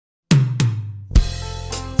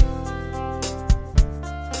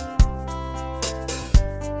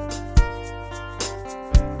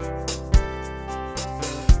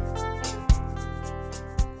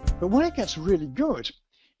But where it gets really good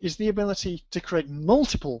is the ability to create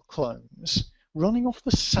multiple clones running off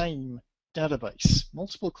the same database,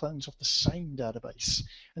 multiple clones off the same database.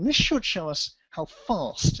 And this should show us how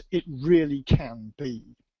fast it really can be.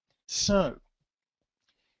 So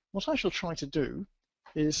what I shall try to do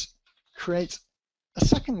is create a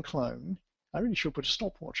second clone. I really should put a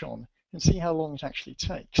stopwatch on and see how long it actually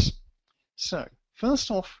takes. So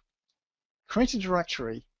first off, create a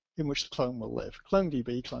directory in which the clone will live,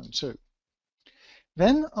 clone_db clone2.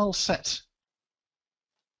 Then I'll set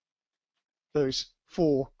those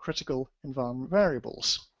 4 critical environment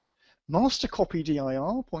variables. Master copy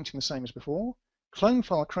dir, pointing the same as before, clone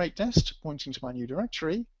file create dest, pointing to my new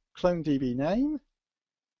directory, clone_db name,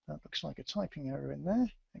 that looks like a typing error in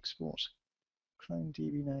there, export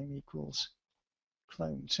clone_db name equals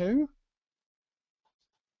clone2.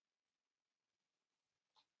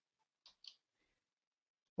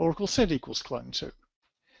 Oracle sid equals clone2.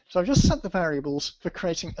 So I've just set the variables for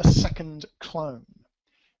creating a second clone.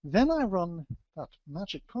 Then I run that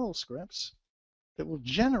magic Perl script that will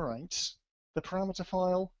generate the parameter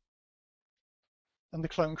file and the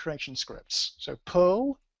clone creation scripts. So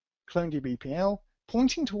Perl, clone_db_pl,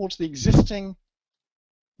 pointing towards the existing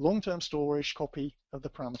long-term storage copy of the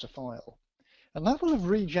parameter file. And that will have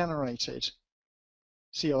regenerated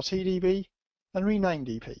crtdb and renamed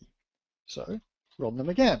dp. So run them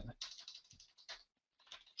again.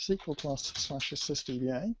 SQL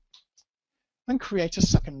 /sysdba and create a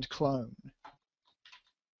second clone.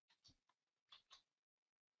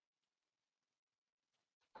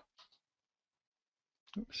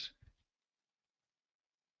 Oops.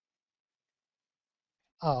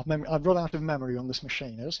 I've run out of memory on this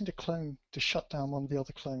machine. I just need to shut down one of the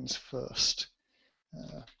other clones first.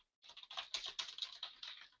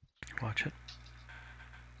 Watch it.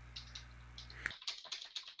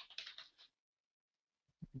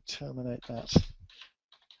 Terminate that.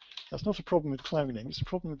 That's not a problem with cloning, it's a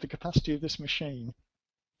problem with the capacity of this machine.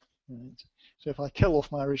 Right. So if I kill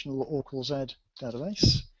off my original Oracle Z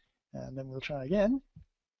database, and then we'll try again.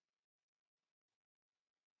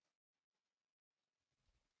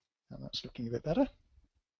 And that's looking a bit better.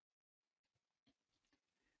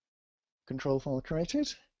 Control file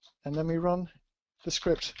created, and then we run the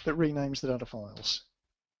script that renames the data files.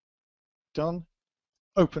 Done.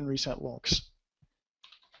 Open reset logs.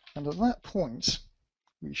 And at that point,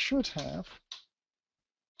 we should have,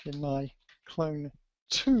 in my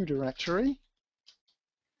clone2 directory,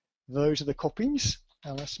 those are the copies,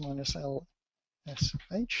 ls-lsh,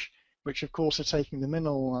 which of course are taking the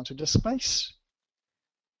minimal amount of disk space.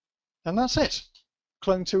 And that's it.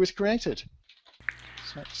 Clone2 is created.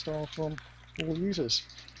 Select star from all users.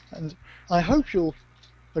 And I hope you'll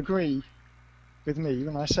agree with me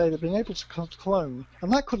when I say that being able to clone,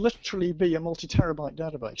 and that could literally be a multi-terabyte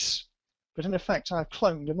database, but in effect I've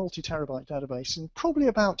cloned a multi-terabyte database in probably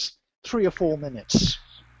about 3 or 4 minutes.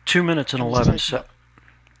 2 minutes and 11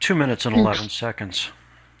 seconds.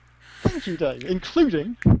 Thank you, Dave,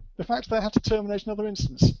 including the fact that I had to terminate another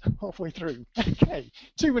instance halfway through. Okay,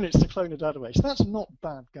 2 minutes to clone a database. That's not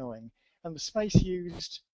bad going, and the space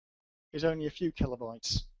used is only a few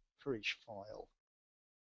kilobytes for each file.